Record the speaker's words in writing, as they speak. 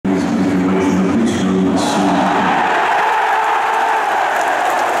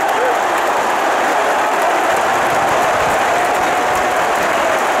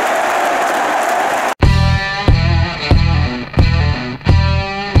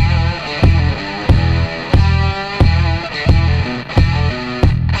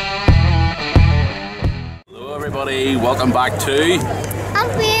welcome back to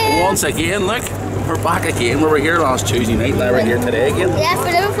Anfield. once again. Look, we're back again. We were here last Tuesday night, now we're here today again. Yeah,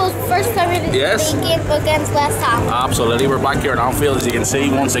 for Liverpool's first Premier League game against West Ham. Absolutely, we're back here at Anfield, as you can see,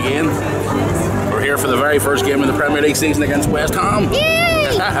 once again. We're here for the very first game of the Premier League season against West Ham.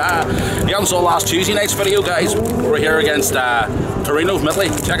 Yay! You haven't saw last Tuesday night's video, guys. We're here against Torino of Italy.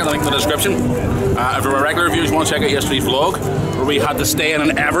 Check out the link in the description. If you're a regular viewers, you want to check out yesterday's vlog, where we had to stay in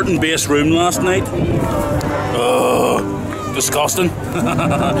an Everton-based room last night. Disgusting. Check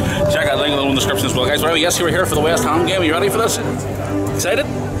out the link in the description as well, guys. Right, yes, we're here for the West Ham game. Are you ready for this? Excited?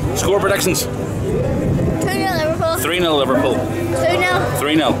 Score predictions. 2-0 Liverpool. 3-0 Liverpool. 2-0.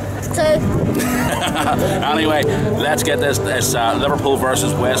 3-0. 2. Anyway, let's get this Liverpool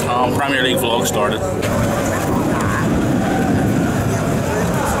versus West Ham Premier League vlog started.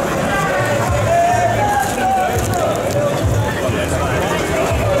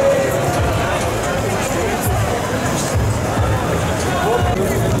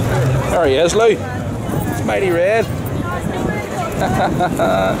 There he is, Lou. Mighty Red.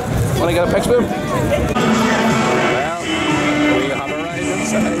 Want to get a picture of him? Well, we have arrived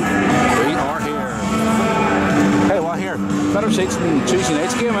inside. We are here. Hey, what here? Better seats than Tuesday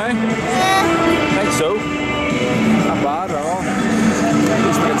night's game, eh? Yeah. Think so. Not bad at all. At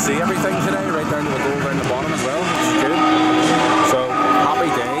least we can see everything today, right down to the goal down the bottom as well, which is good. So, happy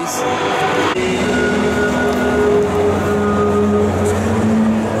days.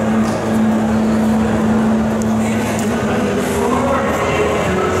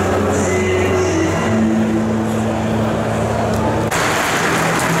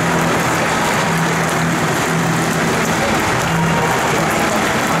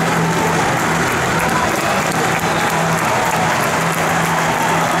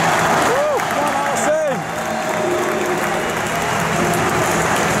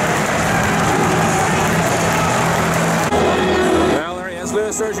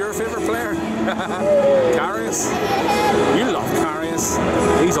 There's your favourite player, Karius. You love Karius.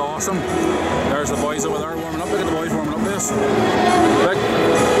 He's awesome. There's the boys over there warming up. Look at the boys warming up this. Look,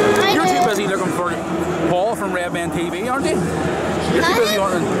 you're too busy looking for Paul from Red Man TV, aren't you? You're too busy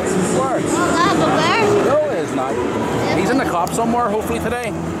wanting. Where? No, it's not. He's in the cop somewhere, hopefully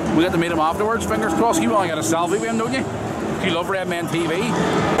today. We get to meet him afterwards, fingers crossed. You want to get a selfie with him, don't you? You love Red Man TV.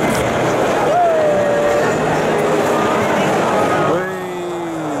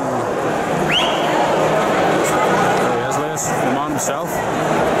 Himself.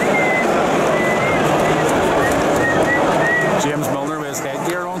 James Milner with his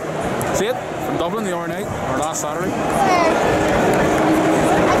headgear on. See it? From Dublin the other night, or last Saturday.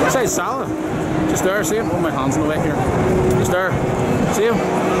 Say Salah. Just there, see him? Oh, my hand's in the way here. Just there. See him?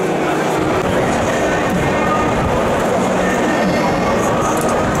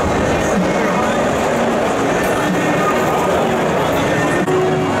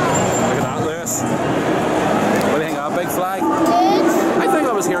 Look at that, Lewis. What do you think of that big flag? I think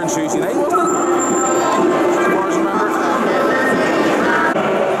I was here on Tuesday night, wasn't it? As far as I remember.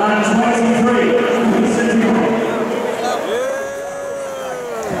 And 23.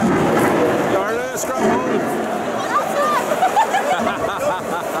 Carlos, come home.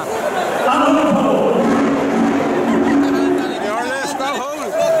 Carlos, go home.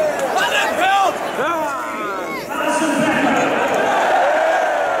 Let it build.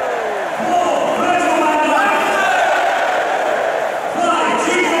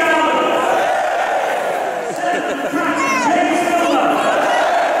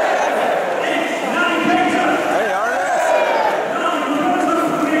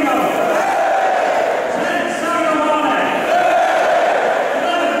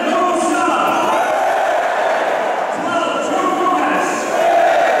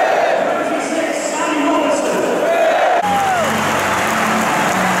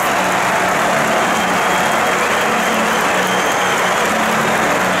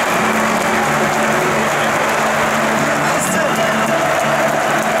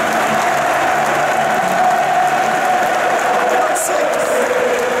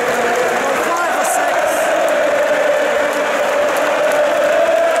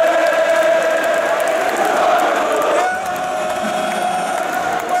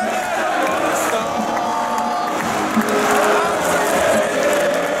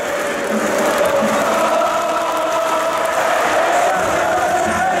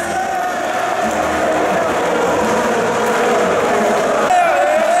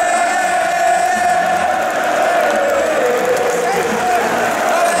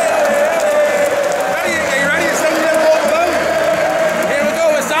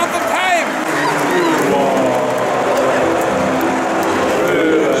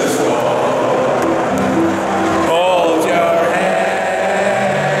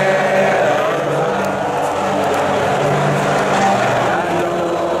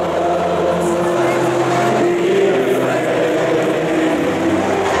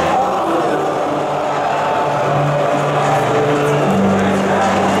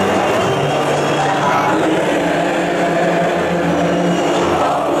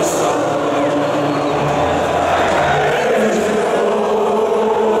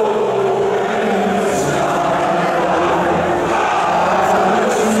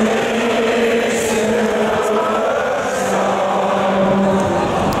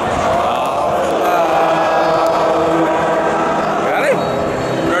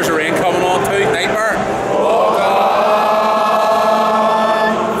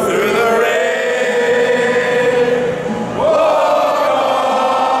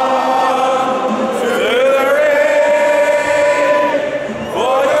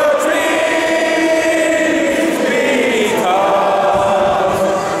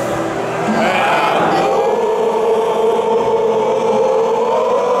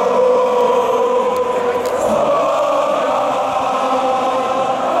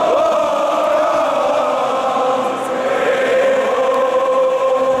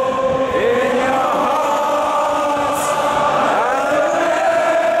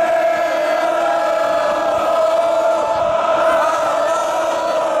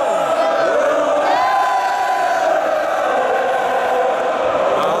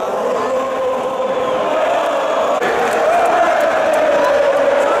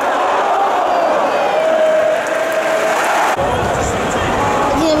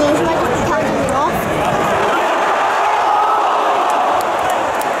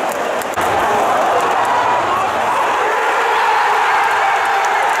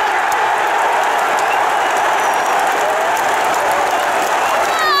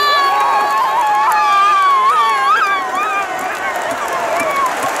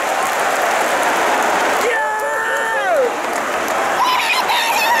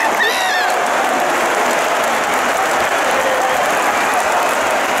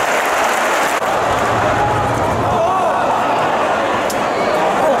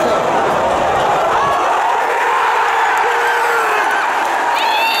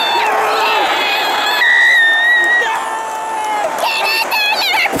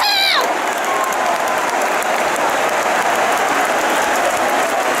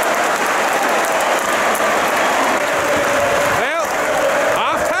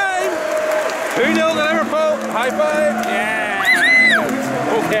 2-0 to Liverpool. High five. Yeah.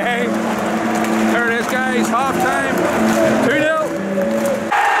 Okay. There it is, guys. Half time. 2-0.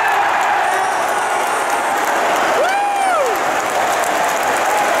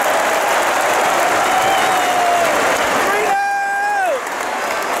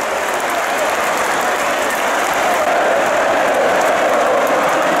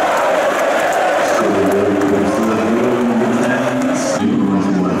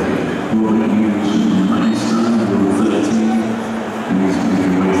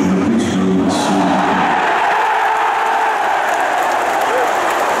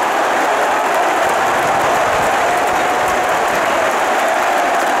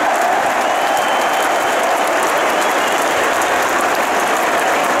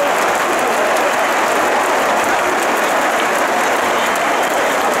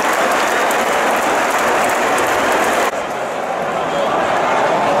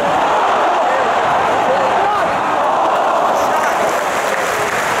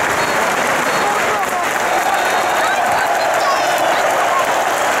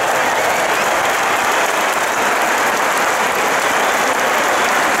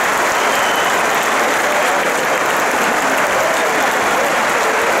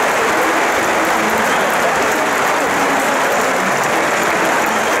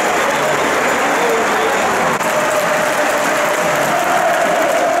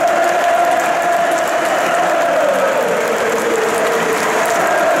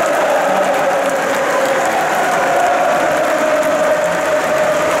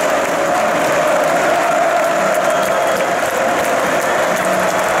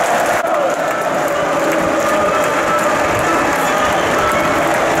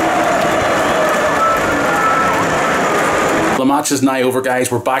 The match is now over,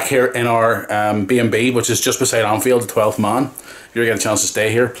 guys. We're back here in our B&B, which is just beside Anfield, the 12th man. If you get a chance to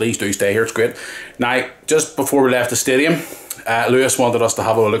stay here, please do stay here. It's great. Now, just before we left the stadium, Lewis wanted us to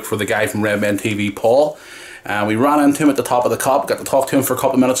have a look for the guy from Redmen TV, Paul. We ran into him at the top of the Kop, got to talk to him for a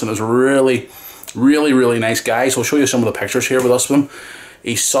couple of minutes, and it was a really nice guy. So I'll show you some of the pictures here with us with him.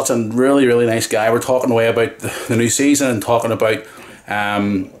 He's such a really nice guy. We're talking away about the new season and talking about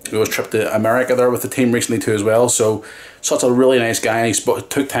we was trip to America there with the team recently too as well. So such a really nice guy, and he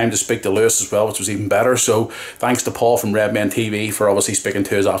took time to speak to Lewis as well, which was even better. So thanks to Paul from Redmen TV for obviously speaking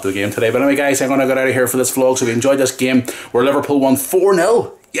to us after the game today. But anyway, guys, I'm going to get out of here for this vlog. So if you enjoyed this game where Liverpool won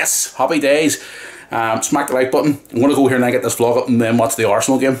 4-0, yes, happy days. Smack the like button. I'm going to go here and get this vlog up and then watch the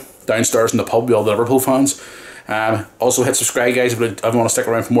Arsenal game downstairs in the pub with all the Liverpool fans. Also hit subscribe, guys, if you want to stick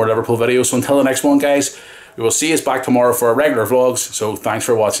around for more Liverpool videos. So until the next one, guys, we will see you back tomorrow for our regular vlogs. So thanks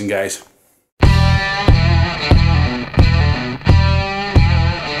for watching, guys.